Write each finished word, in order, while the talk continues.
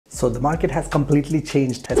So the market has completely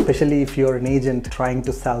changed, especially if you're an agent trying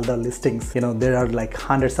to sell the listings. There are like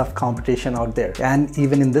hundreds of competition out there. And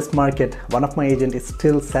even in this market, one of my agents is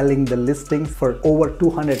still selling the listings for over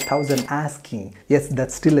 200,000 asking. Yes,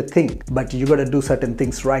 that's still a thing, but you got to do certain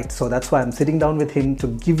things right. So that's why I'm sitting down with him to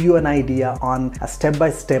give you an idea on a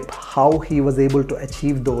step-by-step how he was able to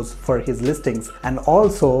achieve those for his listings. And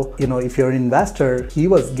also, if you're an investor, he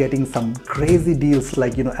was getting some crazy deals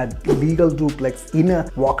like, at legal duplex in a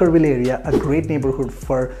Walkerville area, a great neighborhood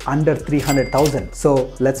for under 300,000.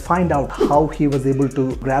 So let's find out how he was able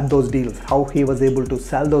to grab those deals, how he was able to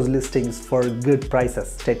sell those listings for good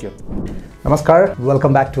prices. Stay tuned. Namaskar,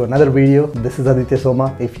 welcome back to another video. This is Aditya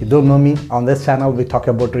Soma. If you don't know me, on this channel we talk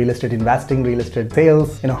about real estate investing, real estate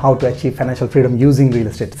sales, how to achieve financial freedom using real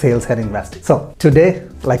estate sales and investing. So today,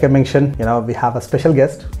 like I mentioned, we have a special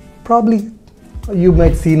guest. Probably you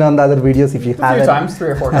might seen on the other videos if you haven't. A few times, 3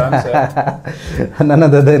 or 4 times, yeah. None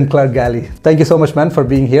other than Clarke Gallie. Thank you so much, man, for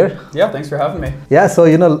being here. Yeah, thanks for having me. Yeah, so,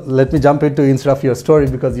 let me jump into instead of your story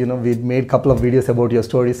because, we made a couple of videos about your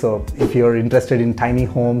story. So if you're interested in tiny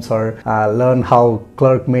homes or learn how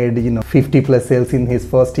Clarke made, 50 plus sales in his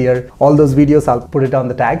first year, all those videos, I'll put it on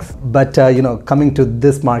the tags. But, coming to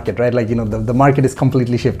this market, right? Like, the market is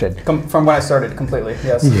completely shifted. From when I started, completely,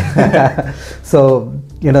 yes. Yeah. So,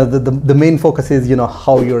 the main focus is,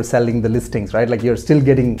 how you're selling the listings, right? Like you're still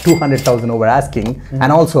getting 200,000 over asking.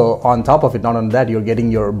 And also on top of it, not only that, you're getting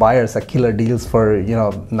your buyers a killer deals for,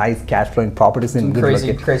 nice cash flowing properties in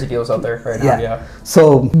good crazy deals out there right now, yeah.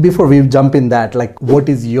 So before we jump in that, like what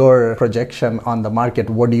is your projection on the market?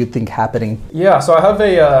 What do you think happening? Yeah, so I have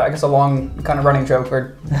I guess a long kind of running joke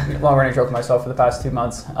with myself for the past 2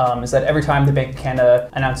 months, is that every time the Bank of Canada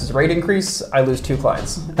announces a rate increase, I lose 2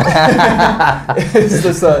 clients. It's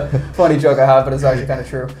just a funny joke I have, but it's actually kind of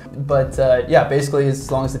true. But yeah, basically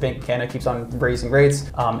as long as the Bank of Canada keeps on raising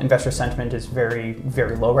rates, investor sentiment is very,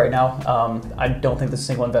 very low right now. I don't think there's a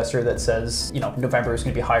single investor that says, November is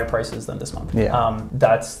going to be higher prices than this month. Yeah.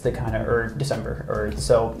 That's the kind of, or December.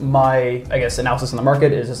 So my, I guess, analysis on the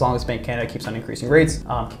market is as long as Bank of Canada keeps on increasing rates,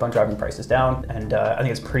 keep on driving prices down. And I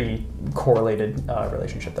think it's pretty correlated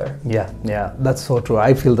relationship there. Yeah, that's so true.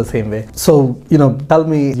 I feel the same way. So, tell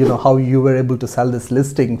me, how you were able to sell this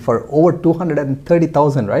listing for over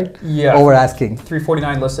 230,000, right? Yeah. Over asking.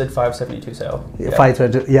 349 listed, 572 sale. Yeah.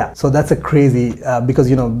 532, yeah. So that's a crazy, because,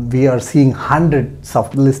 we are seeing hundreds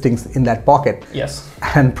of listings in that pocket. Yes.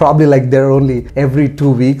 And probably like there are only every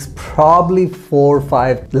 2 weeks, probably 4 or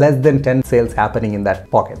 5, less than 10 sales happening in that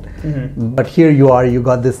pocket. But here you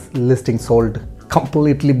got this listing sold,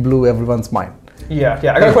 completely blew everyone's mind. Yeah,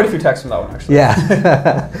 I got quite a few texts from that one actually.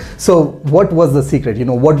 Yeah. So what was the secret?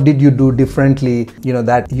 What did you do differently,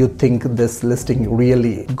 that you think this listing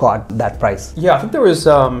really got that price? Yeah, I think there was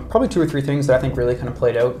probably 2 or 3 things that I think really kind of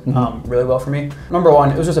played out really well for me. Number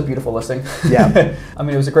one, it was just a beautiful listing. Yeah. I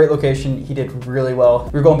mean, it was a great location. He did really well.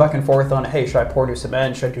 We were going back and forth on, hey, should I pour new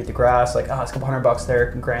cement? Should I do the grass? Like, it's a couple $100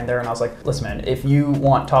 there, $1,000 there. And I was like, listen, man, if you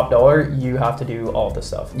want top dollar, you have to do all of this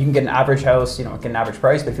stuff. You can get an average house, get an average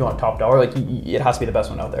price, but if you want top dollar, like it has to be the best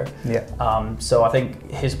one out there. Yeah. So I think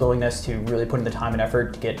his willingness to really put in the time and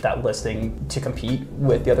effort to get that listing to compete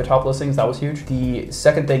with the other top listings, that was huge. The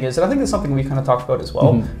second thing is, and I think it's something we kind of talked about as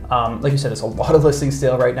well, like you said, there's a lot of listings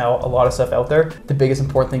still right now, a lot of stuff out there. The biggest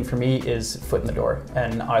important thing for me is foot in the door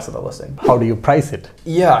and eyes on the listing. How do you price it?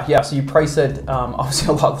 Yeah. So you price it obviously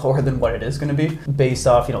a lot lower than what it is going to be based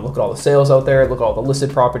off, look at all the sales out there, look at all the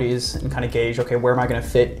listed properties and kind of gauge, okay, where am I going to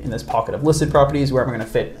fit in this pocket of listed properties? Where am I going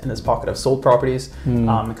to fit in this pocket of sold properties? And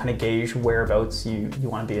kind of gauge whereabouts you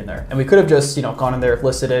want to be in there. And we could have just, gone in there,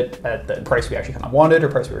 listed it at the price we actually kind of wanted or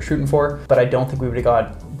price we were shooting for, but I don't think we would have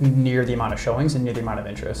got near the amount of showings and near the amount of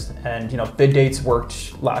interest. And, bid dates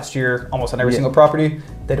worked last year almost on every single property.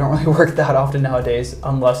 They don't really work that often nowadays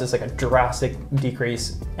unless it's like a drastic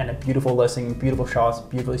decrease and a beautiful listing, beautiful shots,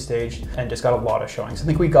 beautifully staged, and just got a lot of showings. I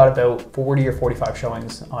think we got about 40 or 45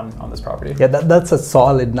 showings on this property. Yeah, that's a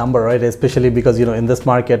solid number, right? Especially because, in this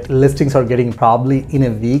market, listings are getting probably in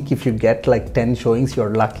a week. If you get like 10 showings,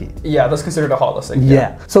 you're lucky. Yeah, that's considered a hot listing.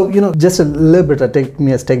 Yeah. So, just a little bit, take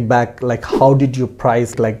me a step back, like how did you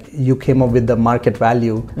price, like you came up with the market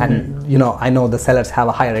value and, I know the sellers have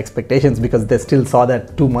a higher expectations because they still saw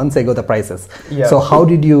that 2 months ago, the prices. Yeah. So how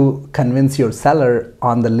did you convince your seller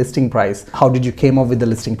on the listing price? How did you came up with the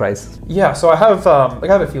listing price? Yeah, so I have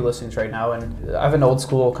a few listings right now, and I have an old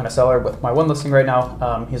school kind of seller with my one listing right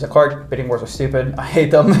now. He's a Clarke, bidding wars are stupid. I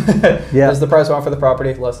hate them. Yeah. This is the price I want for the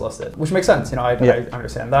property, let's list it. Which makes sense, I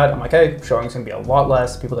understand that. I'm like, hey, showing's gonna be a lot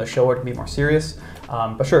less. People that show it can be more serious.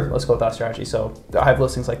 But sure, let's go with that strategy. So I have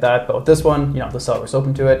listings like that, but with this one, the seller was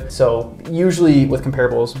open to it. So usually with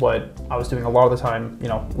comparables, what I was doing a lot of the time,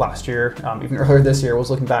 last year, even earlier this year, was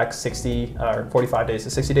looking back 60 or 45 days to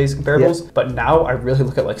 60 days comparables. Yeah. But now I really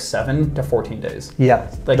look at like 7 to 14 days. Yeah,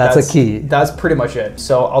 like that's a key. That's pretty much it.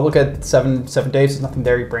 So I'll look at 7 days, there's nothing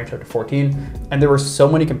there, you branch out to 14. And there were so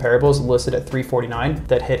many comparables listed at 349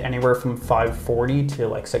 that hit anywhere from 540 to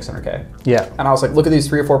like 600K. Yeah. And I was like, look at these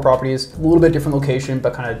 3 or 4 properties, a little bit different location,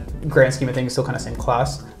 but kind of grand scheme of things, still kind of same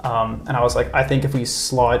class. And I was like, I think if we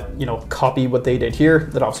slot, copy what they did here,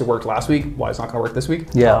 that obviously worked last week, why it's not gonna work this week?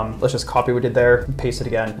 Yeah. Let's just copy what we did there, paste it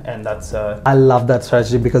again, and that's... I love that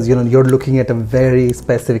strategy because, you're looking at a very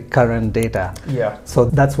specific current data. Yeah. So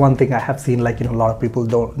that's one thing I have seen, like, a lot of people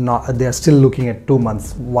they're still looking at 2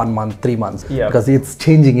 months, 1 month, 3 months, yeah, because it's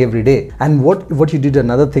changing every day. And what you did,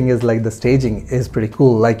 another thing is like the staging is pretty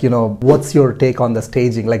cool. Like, what's your take on the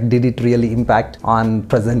staging? Like, did it really impact on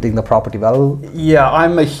presenting the property well? Yeah,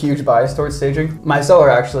 I'm a huge bias towards staging. My seller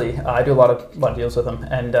actually, I do a lot of deals with him,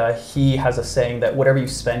 and he has a saying that whatever you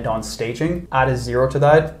spend on staging, add a 0 to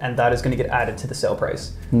that, and that is going to get added to the sale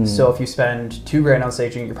price. So if you spend $2,000 on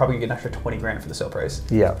staging, you're probably going to get an extra 20 grand for the sale price.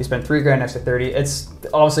 Yeah. If you spend $3,000, extra 30. It's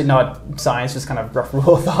obviously not science, just kind of rough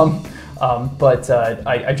rule of thumb. But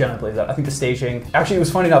I generally believe that. I think the staging, actually, it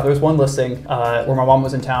was funny enough, there was one listing where my mom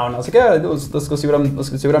was in town. I was like, yeah, let's go see what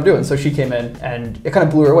I'm doing. So she came in and it kind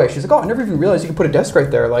of blew her away. She's like, oh, I never even realized you could put a desk right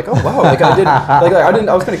there. Like, oh wow, like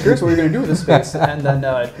I was kind of curious what we were gonna do with this space. And then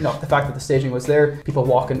the fact that the staging was there, people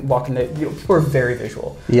walking, people are very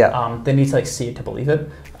visual. Yeah. They need to like see it to believe it.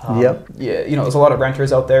 Yep. Yeah, there's a lot of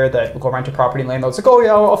renters out there that will go rent a property and landlord's like, oh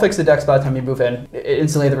yeah, I'll fix the decks by the time you move in.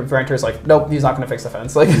 Instantly the renter's like, nope, he's not gonna fix the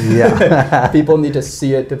fence. Like, yeah. People need to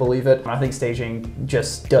see it to believe it. And I think staging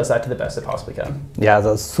just does that to the best it possibly can. Yeah,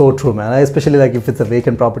 that's so true, man. Especially like if it's a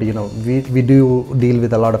vacant property, we do deal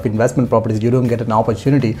with a lot of investment properties. You don't get an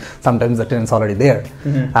opportunity. Sometimes the tenant's already there.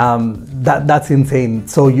 Mm-hmm. That's insane.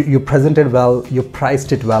 So you presented well, you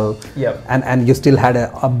priced it well, yep, and you still had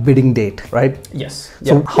a bidding date, right? Yes.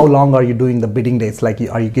 So yep. How long are you doing the bidding dates? Like,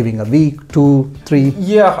 are you giving a week, 2, 3?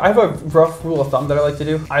 Yeah, I have a rough rule of thumb that I like to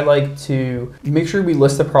do. I like to make sure we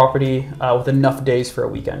list the property with enough days for a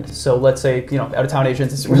weekend. So let's say, out-of-town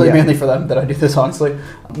agents, it's really mainly for them that I do this, honestly.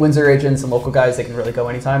 Windsor agents and local guys, they can really go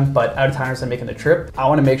anytime, but out-of-towners that are making the trip, I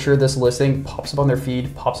want to make sure this listing pops up on their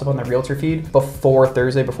feed, pops up on their Realtor feed before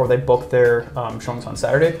Thursday, before they book their showings on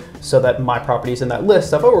Saturday, so that my property's in that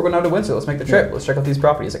list of, oh, we're going out to Windsor, let's make the trip, let's check out these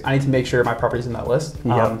properties. Like, I need to make sure my property's in that list.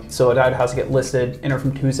 So it has to get listed anywhere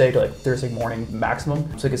from Tuesday to like Thursday morning maximum.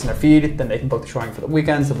 So it gets in their feed, then they can book the showing for the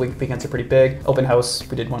weekends. The weekends are pretty big. Open house,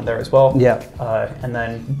 we did one there as well. Yeah. And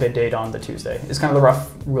then bid date on the Tuesday. It's kind of the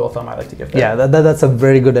rough rule of thumb I like to give there. Yeah, that's a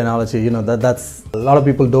very good analogy. That's a lot of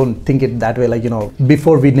people don't think it that way. Like,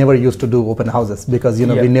 before we never used to do open houses because,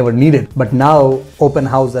 we never needed. But now open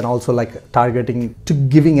house and also like targeting to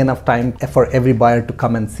giving enough time for every buyer to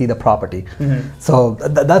come and see the property. Mm-hmm. So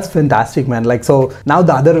that's fantastic, man. Like, so now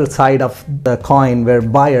the other side of the coin where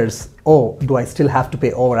buyers, oh, do I still have to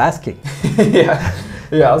pay over asking? Yeah.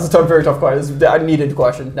 Yeah, it's a very tough question. It's a needed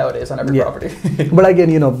question nowadays on every property. But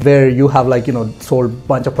again, where you have like, sold a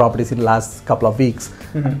bunch of properties in the last couple of weeks,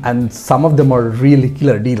 and some of them are really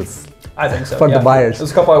killer deals. I think so. For the buyers.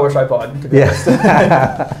 There's a couple I wish I bought, to be honest.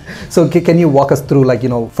 So can you walk us through, like,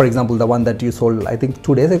 for example, the one that you sold, I think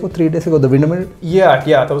 2 days ago, 3 days ago, the Windermere? Yeah,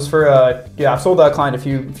 that was for, I've sold that client a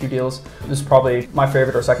few deals. This is probably my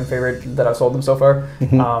favorite or second favorite that I've sold them so far.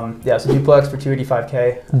 So Duplex for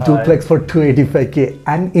 285K. Duplex for 285K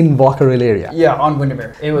and in Walkerville area. Yeah, on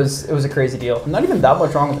Windermere. It was a crazy deal. Not even that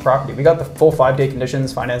much wrong with the property. We got the full 5-day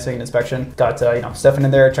conditions, financing and inspection. Got, Stefan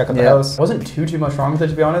in there, check out the house. Wasn't too much wrong with it,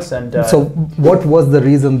 to be honest. And so what was the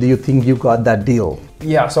reason do you think you got that deal?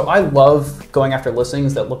 Yeah, so I love going after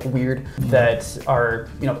listings that look weird, that are,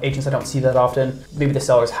 agents I don't see that often. Maybe the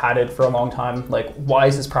seller's had it for a long time. Like, why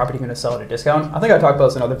is this property going to sell at a discount? I think I talked about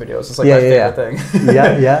this in other videos. It's like my favorite thing.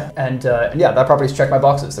 Yeah. And that property's checked my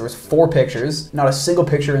boxes. There was 4 pictures, not a single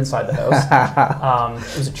picture inside the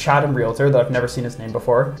house. It was a Chatham Realtor that I've never seen his name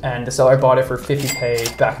before. And the seller bought it for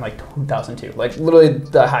 $50K back in like 2002. Like literally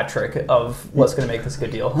the hat trick of what's going to make this a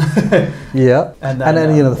good deal. Yeah. And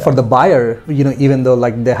then for the buyer, even though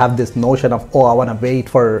like they have this notion of, oh, I want to wait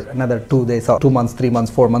for another 2 days or 2 months, 3 months,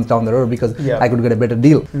 4 months down the road because I could get a better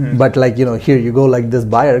deal. But like, here you go, like this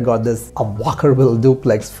buyer got this a Walkerville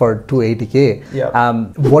duplex for 280K.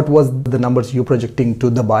 What was the numbers you projecting to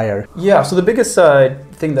the buyer? Yeah, so the biggest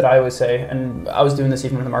thing that I always say, and I was doing this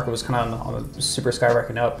even when the market was kind of on the super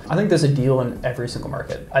skyrocketing up. I think there's a deal in every single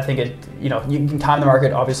market. I think you can time the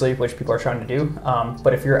market, obviously, which people are trying to do.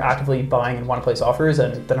 But if you're actively buying and want to place offers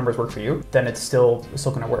and the numbers work for you, then it's still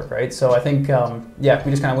going to work, right? So I think, yeah,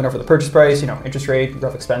 we just kind of went over the purchase price, interest rate,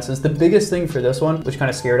 rough expenses. The biggest thing for this one, which kind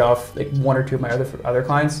of scared off like one or two of my other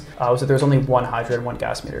clients, was that there was only one hydrant and one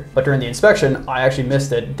gas meter. But during the inspection, I actually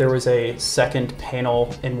missed it. There was a second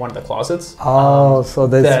panel in one of the closets. Oh, so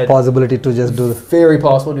there's a possibility to just do very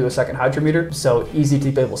possible to do a second hydro meter. So easy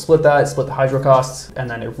to be able to split the hydro costs, and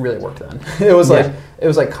then it really worked then. It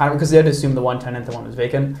was like kind of, because they had to assume the one tenant, the one was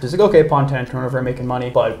vacant. Just like, okay, upon tenant turnover, making money.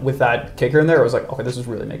 But with that kicker in there, it was like, okay, this is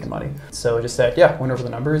really making money. So just said, yeah, went over the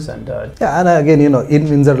numbers and yeah, and again, in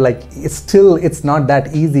Windsor, like it's not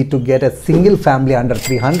that easy to get a single family under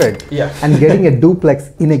 300. Yeah. And getting a duplex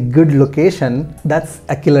in a good location, that's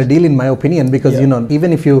a killer deal in my opinion, because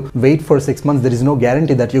even if you wait for 6 months, there is no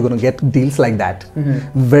guarantee that you're going to get deals like that.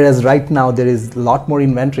 Whereas right now there is a lot more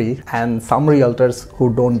inventory, and some realtors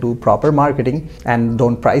who don't do proper marketing and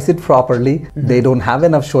don't price it properly, they don't have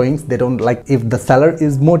enough showings, they don't, like, if the seller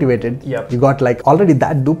is motivated, you got like already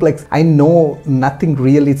that duplex. I know nothing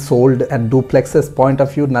really sold at duplex's point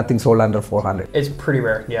of view, nothing sold under 400. It's pretty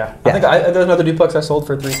rare. I think there's another duplex I sold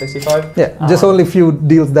for 365. Just only few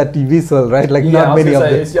deals that we sold, right? Like not many of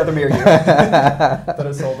them. It's the other mirror that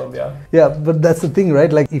I sold them. But that's the thing,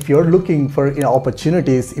 right? Like if you're looking for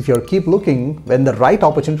opportunities, if you keep looking, when the right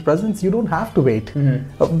opportunity presents, you don't have to wait.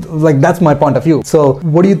 Like that's my point of view. So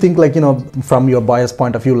what do you think, like, from your buyer's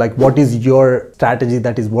point of view, like what is your strategy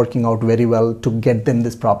that is working out very well to get them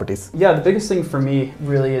these properties? Yeah, the biggest thing for me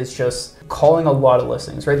really is just calling a lot of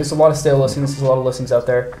listings, right? There's a lot of sale listings, there's a lot of listings out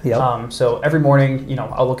there. So every morning,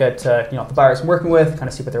 I'll look at the buyers I'm working with, kind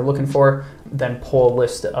of see what they're looking for, then pull a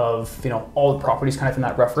list of all the properties kind of in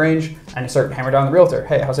that rough range, and start hammer down the realtor.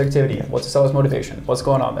 Hey, how's activity? What's the seller's motivation? What's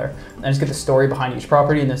going on there? And just get the story behind each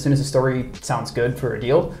property, and as soon as the story sounds good for a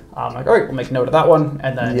deal, I'm like, all right, we'll make note of that one,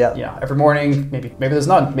 and then every morning, maybe there's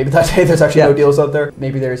none, maybe that day there's actually no deals out there,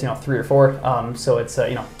 maybe there's 3 or 4. So it's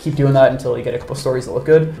keep doing that until you get a couple stories that look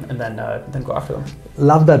good, and then go after them.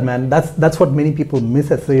 Love that, man. That's what many people miss.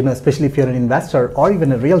 So, especially if you're an investor or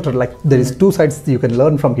even a realtor, like there is two sides you can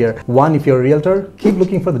learn from here. One, if you're a realtor, keep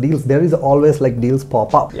looking for the deals. There is always like deals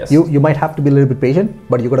pop up. You might have to be a little bit patient,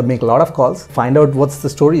 but you got to make a lot of calls, find out what's the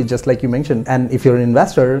story, just like you mentioned. And if you're an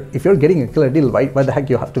investor, if you're getting a killer deal, why the heck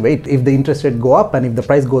you have to wait? If the interest rate go up and if the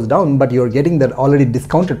price goes down, but you're getting that already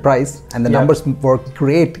discounted price and the numbers work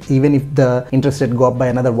great, even if the interest rate go up by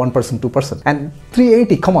another 1%, 2%. And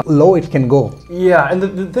 380, come on, low it can go. Yeah, and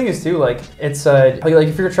the thing is too, like it's like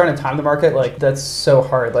if you're trying to time the market, like that's so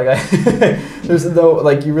hard. Like there's no,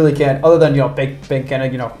 like you really can't, other than Bank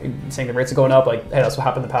Canada, saying the rates are going up. Like, hey, that's what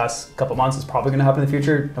happened the past couple months. It's probably going to happen in the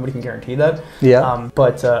future. Nobody can guarantee that.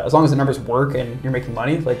 But as long as the numbers work and you're making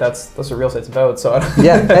money, like that's what real estate's about. So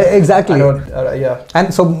exactly.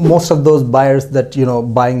 And so most of those buyers that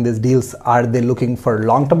buying these deals, are they looking for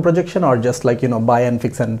long-term projection or just like buy and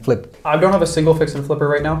fix and flip? I don't have a single fix and flipper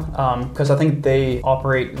right now, because I think they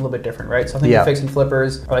operate a little bit different, right? So I think the fix and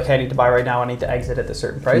flippers are like, hey, I need to buy right now, I need to exit at a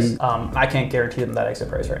certain price. I can't guarantee them that exit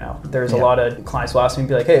price right now. There's a lot of clients who ask me,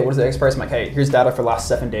 be like, hey, what is the exit price? I'm like, hey, here's data for the last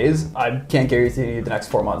 7 days. I can't guarantee you the next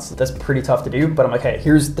 4 months. That's pretty tough to do, but I'm like, hey,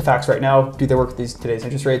 here's the facts right now. Do they work with today's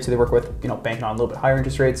interest rates? Do they work with, banking on a little bit higher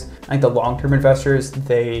interest rates? I think the long-term investors,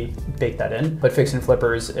 they bake that in, but fix and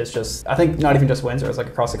flippers is just, I think not even just Windsor, it's like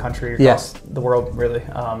across the country, across the world, really.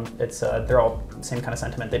 They're all the same kind of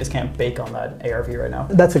sentiment. They just can't bake on that ARV right now.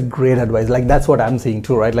 That's a great advice. Like that's what I'm seeing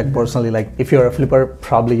too, right? Like personally, like if you're a flipper,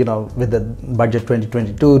 probably, with the budget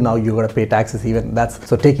 2022, now you got to pay taxes even.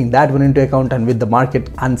 So taking that one into account, and with the market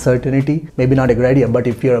uncertainty, maybe not a great idea, but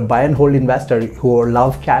if you're a buy and hold investor who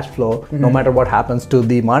love cash flow, no matter what happens to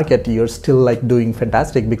the market, you're still like doing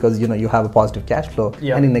fantastic because, you have a positive cash flow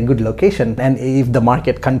and in a good location. And if the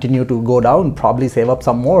market continue to go down, probably save up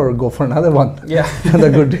some more or go for another one.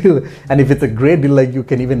 Another good deal. And if it's a great deal, like you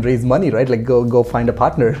can even raise money, right? Like go find a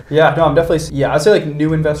partner. I'm definitely, I'd say like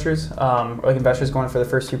new investors, or like investors going for the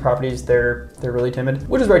first 2 properties, they're really timid,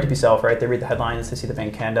 which is right to be self, right? They read the headlines, they see the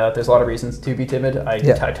Bank Canada. There's a lot of reasons to be timid. I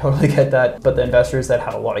totally get that. But the investors that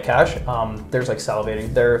have a lot of cash, they're just like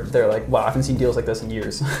salivating. They're like, wow, I haven't seen deals like this in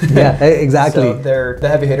years. Exactly. So the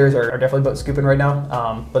heavy hitters are definitely about scooping right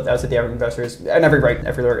now. But as the average investors, and every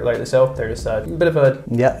rightly so, they're just a bit of a...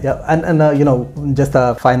 And just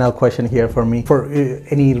a final question here for me. For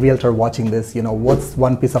any realtor watching this, you know, what's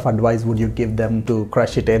one piece of advice would you give them to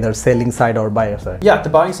crush it, either selling side or buyer side? Yeah, the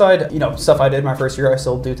buying side, you know, stuff I did my first year, I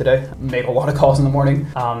still do today. Make a lot of calls in the morning,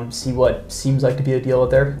 see what seems like to be a deal out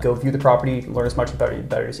there. Go view the property, learn as much about it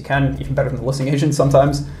better as you can, even better than the listing agent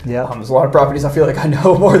sometimes. Yeah. There's a lot of properties I feel like I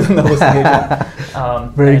know more than the listing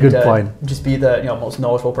agent. Very good point. Just be the most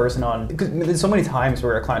knowledgeable person on, because there's so many times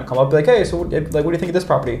where a client will come up and be like, hey, so what do you think of this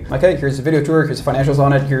property? Like, hey, here's a video tour, here's the financials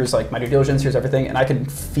on it, here's like my due diligence, here's everything, and I can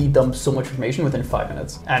feed them so much information within 5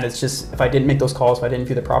 minutes. And it's just, if I didn't make those calls, if I didn't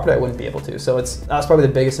view the property, I wouldn't be able to. So that's probably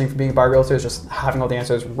the biggest thing for being a buyer realtor, is just having all the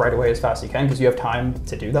answers right away as fast as you can, because you have time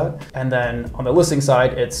to do that. And then on the listing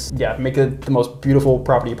side, it's, yeah, make it the most beautiful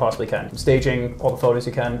property you possibly can. Staging all the photos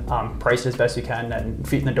you can, price it as best you can, and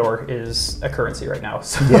feet in the door is a currency right now.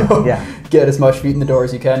 So get as much feet in the door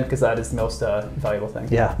as you can, because that is the most valuable thing.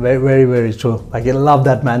 Yeah, very, very, very true. Like, I love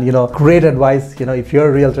that, man. You know, great advice. You know, if you're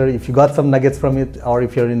a realtor, if you got some nuggets from it, or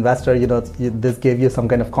if you're an investor, you know, this gave you some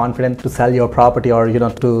kind of confidence to sell your property, or, you know,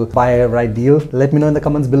 to buy a right deal, let me know in the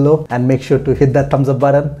comments below, and make sure to hit that thumbs up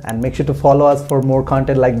button, and make sure to follow us for more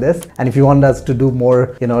content like this. And if you want us to do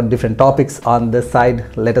more, you know, different topics on this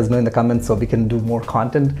side, let us know in the comments so we can do more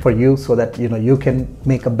content for you, so that, you know, you can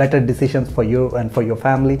make a better decisions for you and for your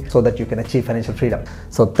family, so that you can achieve financial freedom.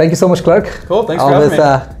 So thank you so much, Clarke. Cool, thanks for having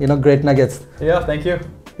me. You know, great nuggets. Yeah, thank you.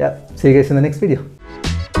 Yeah, see you guys in the next video.